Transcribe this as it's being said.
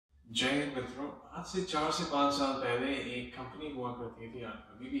जय हिंद मित्रों। आज से 4 से 5 साल पहले एक कंपनी हुआ करती थी,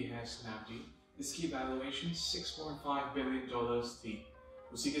 अभी भी है, स्नैपडील। इसकी वैल्यूएशन $6.5 बिलियन थी।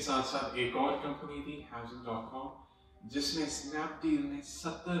 उसी के साथ साथ एक और कंपनी थी, housing.com, जिसमें स्नैपडील ने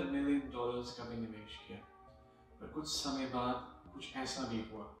 $70 मिलियन का भी निवेश किया। पर कुछ समय बाद कुछ ऐसा भी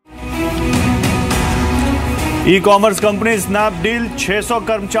हुआ। ई कॉमर्स कंपनी स्नैपडील 600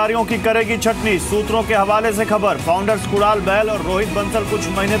 कर्मचारियों की करेगी छटनी। सूत्रों के हवाले से खबर, फाउंडर्स कुणाल बैल और रोहित बंसल कुछ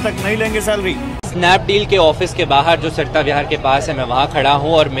महीने तक नहीं लेंगे सैलरी। स्नैपडील के ऑफिस के बाहर जो सरिता विहार के पास है, मैं वहां खड़ा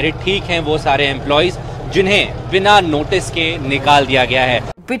हूं और मेरे ठीक हैं वो सारे एम्प्लॉइज जिन्हें बिना नोटिस के निकाल दिया गया है।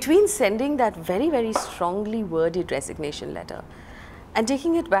 Between sending that very strongly worded resignation letter and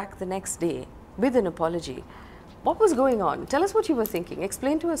taking it back the next day with an apology, what was going on? Tell us what you were thinking.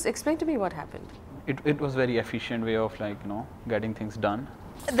 Explain to me what happened. It was very efficient way of getting things done.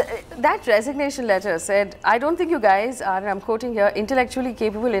 That resignation letter said, I don't think you guys are, and I'm quoting here, intellectually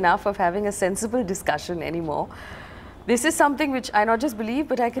capable enough of having a sensible discussion anymore. This is something which I not just believe,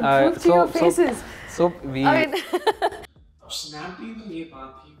 but I can prove to your faces. I mean, Snapdeal में ये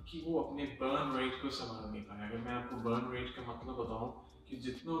बात थी कि वो अपने burn rate को संभाल नहीं पाया। अगर मैं आपको बर्न रेट का मतलब बताऊं कि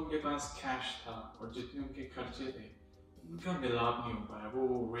जितना उनके पास कैश था और जितने उनके खर्चे थे, उनका मिलाप नहीं हो पाया,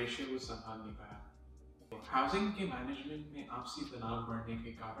 वो रेशियो को संभाल नहीं पाया। हाउसिंग के मैनेजमेंट में आपसी तनाव बढ़ने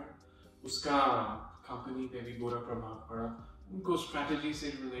के कारण उसका कंपनी पे भी बुरा प्रभाव पड़ा। उनको स्ट्रैटेजी से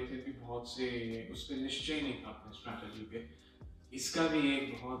रिलेटेड भी बहुत से उस पर निश्चय नहीं था अपने स्ट्रैटेजी पे। इसका भी एक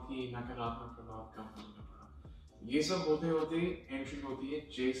बहुत ही नकारात्मक प्रभाव कंपनी पर पड़ा। ये सब होते होते एंट्री होती है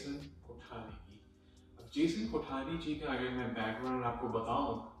जेसन कोठारी की। अब जेसन कोठारी जी का अगर मैं बैकग्राउंड आपको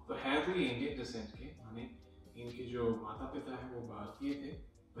बताऊं तो है तो ये इंडियन डिसेंट के, माने इनके जो माता पिता है वो भारतीय थे,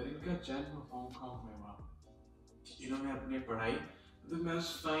 पर इनका जन्म हांगकांग में हुआ। इन्होंने अपनी पढ़ाई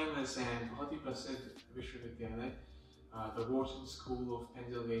बहुत ही प्रसिद्ध विश्वविद्यालय the Watson school of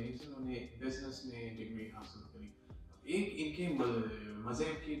Pennsylvania से उन्होंने बिजनेस में डिग्री हासिल करी। एक इनके मजे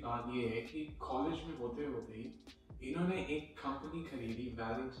की बात ये है कि कॉलेज में होते होते ही इन्होंने एक कंपनी खरीदी,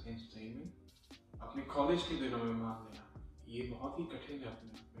 वैलेंट एंटरटेनमेंट, अपने कॉलेज के दिनों में मान लिया। ये बहुत ही कठिन है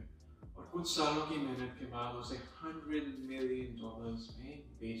अपने आप में, और कुछ सालों की मेहनत के बाद उसे $100 मिलियन में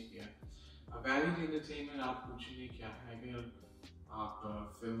बेच दिया। वैलेंट एंटरटेनमेंट, आप पूछेंगे क्या है? अगर आप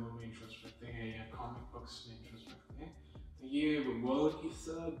फिल्मों में इंटरेस्ट रखते हैं या कॉमिक बुक्स में इंटरेस्ट रखते हैं, तो ये वर्ल्ड की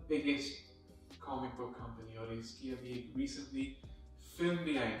third biggest comic book company, और इसकी अभी एक रिसेंटली फिल्म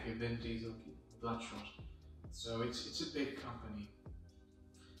भी आई थी विन डीजल की, ब्लडशॉट। So it's a big company.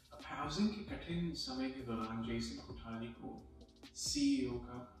 अब हाउसिंग के कठिन समय के दौरान जेसन कोठारी को सीईओ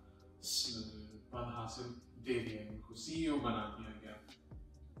का पद हासिल दे दिया, उनको सीईओ बना दिया गया।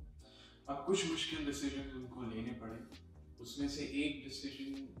 अब कुछ मुश्किल डिसीजन उनको लेने पड़े। उसमें से एक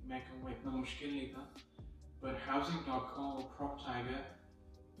डिसीजन मैं कहूँगा इतना मुश्किल नहीं था, पर housing.com और PropTiger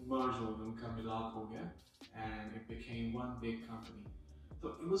मर्ज हो गए, उनका मिलाप हो गया, and it became one big company. तो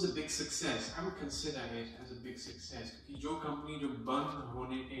it was a big success. I would consider it as a big success, क्योंकि जो कंपनी जो बंद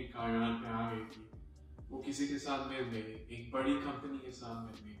होने के कगार पे आ गई थी, वो किसी के साथ मिल गई, एक बड़ी कंपनी के साथ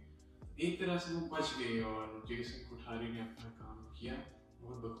मिल गई। एक तरह से वो बच गए, और जेसन कोठारी ने अपना काम किया,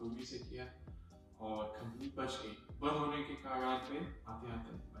 बहुत बखूबी से किया, और कंपनी बच गई। बंद होने के कगार पे आते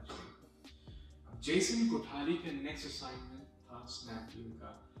आते बच गई। अब जेसन कोठारी का नेक्स्ट असाइनमेंट था स्नैपडील का।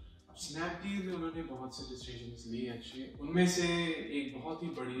 अब स्नैपडील में उन्होंने बहुत से डिसीजंस लिए अच्छे। उनमें से एक बहुत ही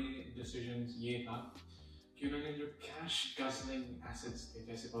बड़ी डिसीजन ये था कि उन्होंने जो कैश गजलिंग एसेट्स थे,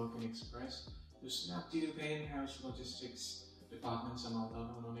 जैसे बल्कन एक्सप्रेस, जो स्नैपडील का इन हाउस लॉजिस्टिक्स डिपार्टमेंट संभालता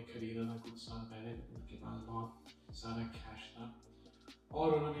था, उन्होंने खरीदा था कुछ साल पहले। उनके पास बहुत सारा कैश था,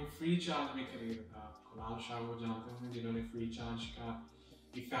 और उन्होंने फ्री चार्ज में खरीदा था। कुणाल शाह वो जानते होंगे जिन्होंने फ्री चार्ज का,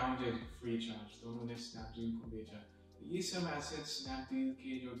 he founded फ्री चार्ज, तो उन्होंने स्नैपडील को बेचा। ये सब एसेट्स स्नैपडील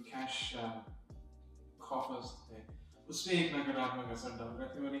के जो कैश कॉफर्स थे, उसमें एक नकारात्मक असर डाल रहे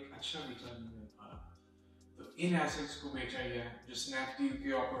थे और एक अच्छा रिटर्न मिल पा रहा। तो इन एसेट्स को बेचा गया। जो स्नैपडील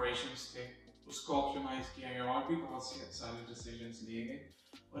के ऑपरेशंस थे उसको ऑप्टिमाइज किया गया, और भी बहुत से सारे डिसीजंस लिए गए,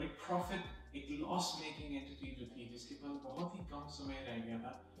 और एक प्रॉफिट, एक लॉस मेकिंग एंटिटी जो थी, जिसके पास बहुत ही कम समय रह गया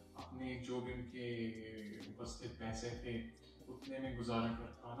था अपने जो भी उनके उपस्थित पैसे थे उतने में गुजारा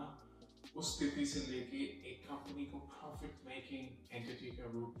कर पाना, उस स्थिति से लेके एक कंपनी को प्रॉफिट मेकिंग एंटिटी का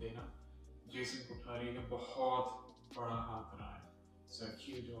रूप देना जेसन कोठारी का बहुत बड़ा हाथ रहा है। So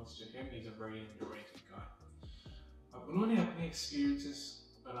huge loss to him. He's a very underrated guy. अब उन्होंने अपने एक्सपीरियंसेस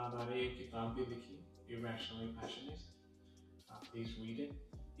बनाने एक किताब भी लिखी, Irrationally Passionate. Please read it.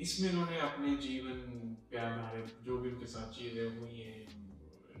 इसमें उन्होंने अपने जीवन प्यार बारे, जो भी उनके साथ चीजें हुई हैं,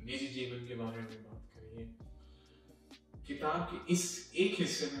 निजी जीवन के बारे में बात करी है। किताब के इस एक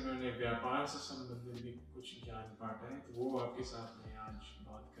हिस्से में उन्होंने व्यापार से संबंधित भी कुछ ज्ञान बांटा है, तो वो आपके साथ मैं आज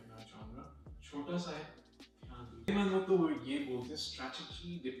बात करना छोटा सा है, मतलब तो ये बोलते हैं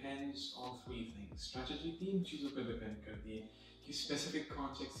strategy depends on 3 things. Strategy 3 चीज़ों पर डिपेंड करती है कि specific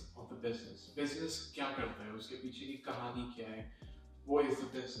context of the business क्या करता है, उसके पीछे की कहानी क्या है, what is the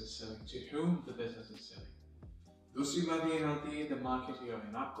business selling, to whom the business is selling। दूसरी बात ये आती है द मार्केट you're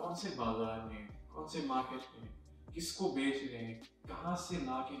in, आप कौन से बाजार में, कौन से मार्केट में किसको बेच रहे हैं, कहाँ से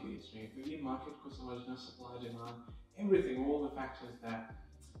ला के बेच रहे हैं। तो ये मार्केट को समझना, supply demand, everything, all the factors that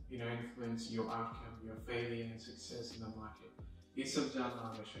influence your outcome, your failure and success in the market, ये सब जानना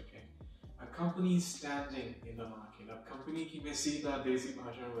आवश्यक है। A company standing in the market, अब कंपनी की मैं सीधा देसी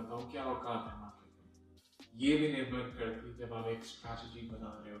भाषा में बताऊँ क्या औकात है मार्केट में, ये भी निर्भर करती है जब आप एक स्ट्रैटेजी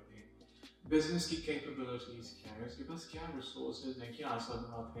बना रहे होते हैं। बिजनेस की कैपेबिलिटीज क्या है, उसके पास क्या रिसोर्सेज हैं, क्या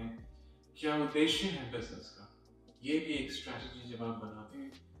असरदार हैं, क्या उद्देश्य है बिजनेस का, ये भी एक स्ट्रैटेजी जब आप बनाते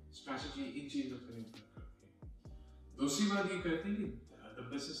हैं। स्ट्रैटेजी इन चीजों पर निर्भर करती है। दूसरी बात ये करते हैं कि the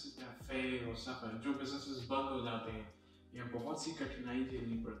businesses that fail or suffer, जो businesses बंद हो जाते हैं या बहुत सी कठिनाई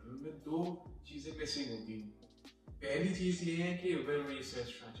झेलनी पड़ती है, उनमें 2 चीजें मिसिंग होती हैं। पहली चीज ये है कि वेल रिसर्च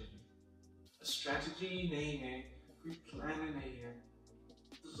स्ट्रैटेजी नहीं है, कोई प्लान नहीं है,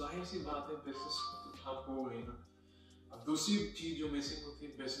 तो जाहिर सी बात है बिजनेस तो ठप हो गई ना। अब दूसरी चीज जो मिसिंग होती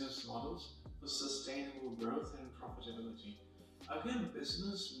है बिजनेस मॉडल्स, तो सस्टेनेबल ग्रोथ एंड प्रॉफिटेबिलिटी। अगर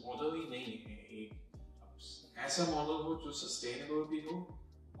बिजनेस मॉडल ही नहीं है एक ऐसा मॉडल हो जो सस्टेनेबल भी हो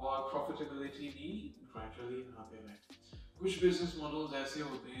और प्रॉफिटेबिलिटी भी ग्रेजुअली आते रहे। कुछ बिजनेस मॉडल्स ऐसे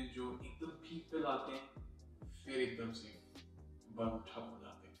होते हैं जो एकदम पीक पे लाते हैं फिर एकदम से बंद ठप हो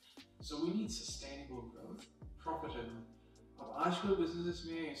जाते हैं। So we need sustainable growth, profitable. अब आजकल बिजनेस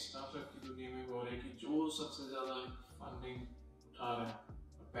में स्टार्टअप की दुनिया में हो रहा है कि जो सबसे ज्यादा फंडिंग उठा रहा है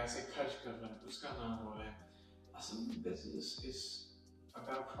और पैसे खर्च कर रहा है उसका नाम हो रहा है। असल में business is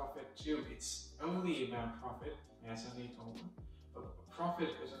about profit too. It's only about profit. ऐसा नहीं कहूँगा, but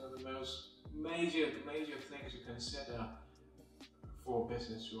profit is one of the most major things to consider for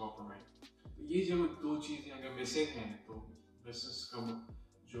business to operate. तो ये जो 2 चीजें अगर मिसिंग हैं तो बिजनेस का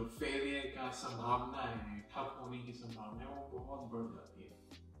जो फेलियर का संभावना है, ठप होने की संभावना है, वो बहुत बढ़ जाती है।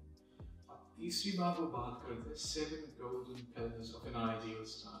 अब तीसरी बात वो बात करते हैं 7 golden pillars of an ideal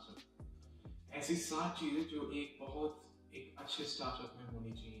startup। ऐसी 7 चीजें जो एक अच्छे स्टार्टअप में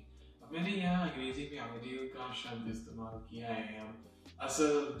होनी चाहिए। अब मैंने यहाँ अंग्रेजी में आइडियल का शब्द इस्तेमाल किया है।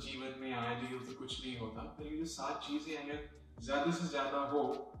 असल जीवन में आइडियल तो कुछ नहीं होता, पर ये 7 चीजें अगर ज्यादा से ज्यादा हो,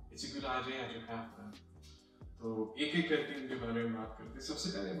 it's a good idea to have them. तो एक एक करके इनके बारे में बात करते हैं।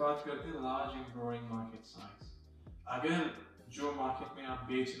 सबसे पहले बात करते हैं large and growing market size. अगर जो मार्केट में आप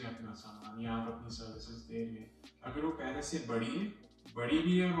बेच रहे हैं अपना सामान या आप अपनी सर्विसेज दे रहे हैं, अगर वो पहले से बड़ी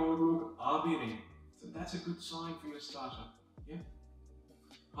भी है और लोग आ भी रहे हैं, so that's a good sign for your startup. Yeah.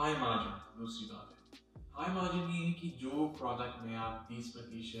 High margin, दूसरी बात है। High margin ये है कि जो प्रोडक्ट में आप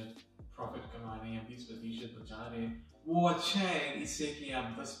 20% प्रॉफिट कमा रहे हैं या 20% बचा रहे हैं, वो अच्छा है इससे कि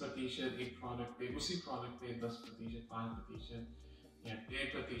आप 10% एक प्रोडक्ट पे, उसी प्रोडक्ट पे 10%, 5% या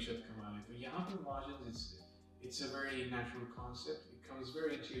 1.5% कमा रहे हैं। तो यहाँ पे margin it's a very natural concept. It comes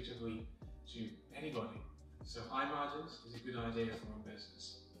very intuitively to anybody. So high margins is a good idea for a business.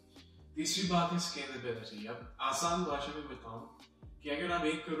 तीसरी बात है स्केलेबिलिटी। अब आसान भाषा में बताऊं कि अगर आप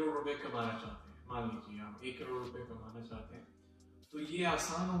 1 करोड़ रुपए कमाना चाहते हैं, मान लीजिए आप 1 करोड़ रुपए कमाना चाहते हैं, तो ये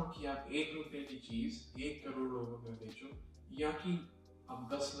आसान हो कि आप 1 रुपए की चीज 1 करोड़ लोगों में बेचो, या कि आप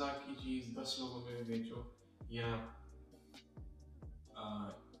 10 लाख की चीज 10 लोगों में बेचो, या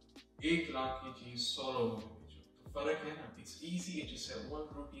 1 लाख की चीज 100 लोगों में बेचो। तो फर्क है ना। It's easy to sell 1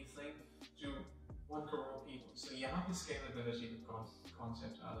 rupee thing to 1 crore people. So यहाँ पे scalability का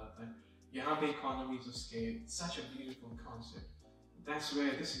concept आ जाता है। यहाँ पे economies of scale, such a beautiful concept. This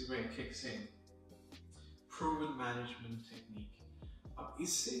is where it kicks in. Proven management technique. अब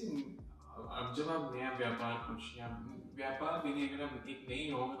इससे अब जब आप नया व्यापार भी नहीं, अगर आप एक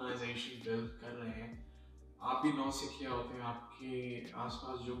नई ऑर्गेनाइजेशन बिल्ड कर रहे हैं, आप भी नौसिखिया होते हैं, आपके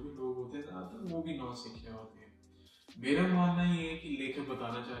आसपास जो भी लोग होते हैं वो भी नौसिखिया होते हैं। मेरा मानना ये है कि लेखक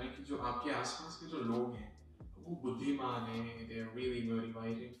बताना चाह रहे हैं कि जो आपके आसपास के जो लोग हैं वो बुद्धिमान हैं, they are really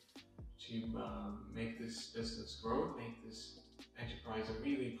motivated to make this business grow, make this enterprise a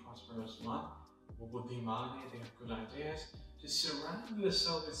really prosperous one. वो बुद्धिमान हैं, they have good ideas. To surround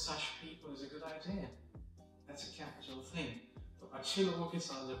yourself with such people is a good idea. That's a capital thing. तो अच्छे लोगों के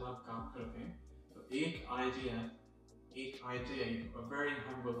साथ जब आप काम करते हैं, तो एक idea, a very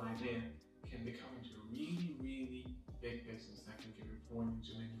humble idea can become into a really big business that can give employment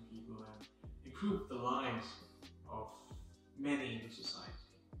to many people and improve the lives of many in the society.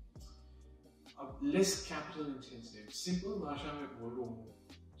 अब less capital intensive, simple भाषा में बोलूँ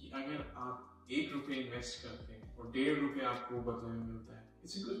कि अगर आप 1 रुपये invest करते हैं और 1.5 रुपये आपको बदले में मिलता है,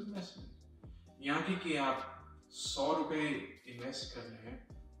 it's a good investment. यहाँ की आप 100 रुपए इन्वेस्ट कर रहे हैं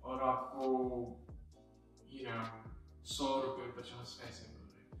और आपको 100 रुपए 50 पैसे मिल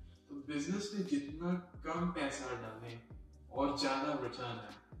रहे हैं। तो बिजनेस में जितना कम पैसा डालें और ज्यादा रिटर्न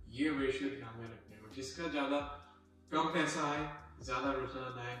है, ये रेशियो ध्यान में रखने को। जिसका ज्यादा कम पैसा आए, ज्यादा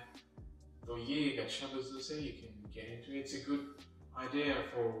रिटर्न आए, तो ये एक अच्छा बिजनेस है। You can get into it. It's a good idea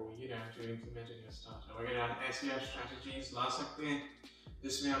for to implement in your startup. अगर आप ऐसी strategies ला सकते हैं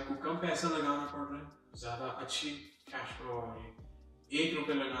जिसमें आपको कम पैसा लगाना पड़ रहा है, ज्यादा अच्छी कैश फ्लो आ रही है, 1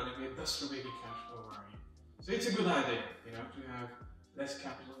 रुपए लगाने पे 10 रुपए की कैश फ्लो आ रही है। So it's a good idea, to have less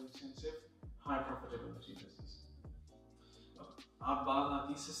capital intensive, high profitability business. अब बात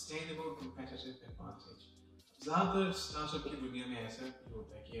आती है sustainable competitive advantage. ज़्यादातर स्टार्टअप की दुनिया में ऐसा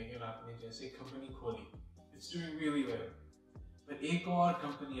होता है कि अगर आपने जैसे कंपनी खोली, it's doing really well, but एक और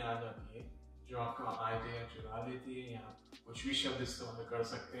कंपनी आ जाती है जो आपका आइडिया चुरा लेती है या कुछ भी शब्द इस्तेमाल कर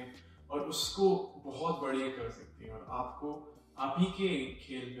सकते हैं और उसको बहुत बढ़िया कर सकती है, और आपको आप ही के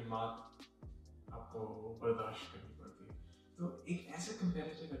खेल में मात आपको बर्दाश्त करनी पड़ती है। तो एक ऐसा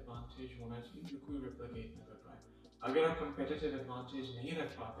competitive advantage होना चाहिए जो कोई replicate ना कर पाए। अगर आप competitive advantage नहीं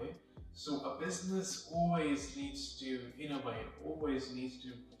रख पाते, so a business always needs to innovate, always needs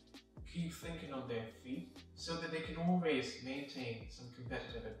to keep thinking on their feet so that they can always maintain some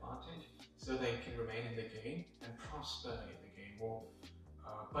competitive advantage so they can remain in the game and prosper in the game, or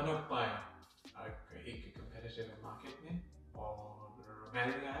पनप पाए एक competitive market में और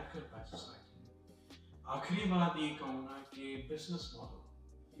value add कर पाए society में। आखिरी बात ये कहूँगा कि business model,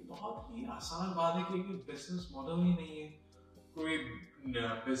 ये बहुत ही आसान बात है कि business model ही नहीं है, कोई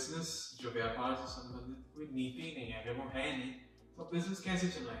बिजनेस जो व्यापार से संबंधित कोई नीति नहीं है, अगर वो है नहीं तो बिजनेस कैसे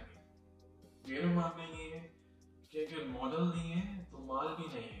चलाएंगे? मेरा मानना ये है कि अगर मॉडल नहीं है तो माल भी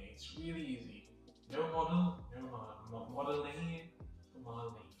नहीं है। It's really easy, no model no mall, model नहीं है तो माल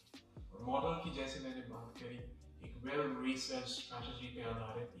नहीं है। और मॉडल की जैसे मैंने बात करी, एक वेल रिसर्च स्ट्रेटजी पे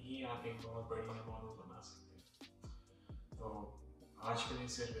आधारित ही आप एक बहुत बढ़िया मॉडल बना सकते हैं। तो आज के लिए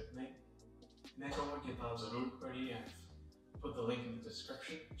सिर्फ इतना ही। मैं कहूँगा किताब जरूर पढ़िए, put the link in the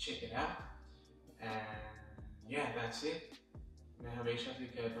description, check it out, and yeah, that's it. मैं हमेशा से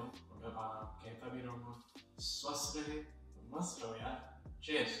कहता हूँ, और कहता भी रहूँगा, स्वस्थ रहे, मस्त रहो यार।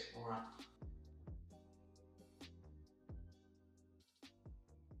 Cheers. All right.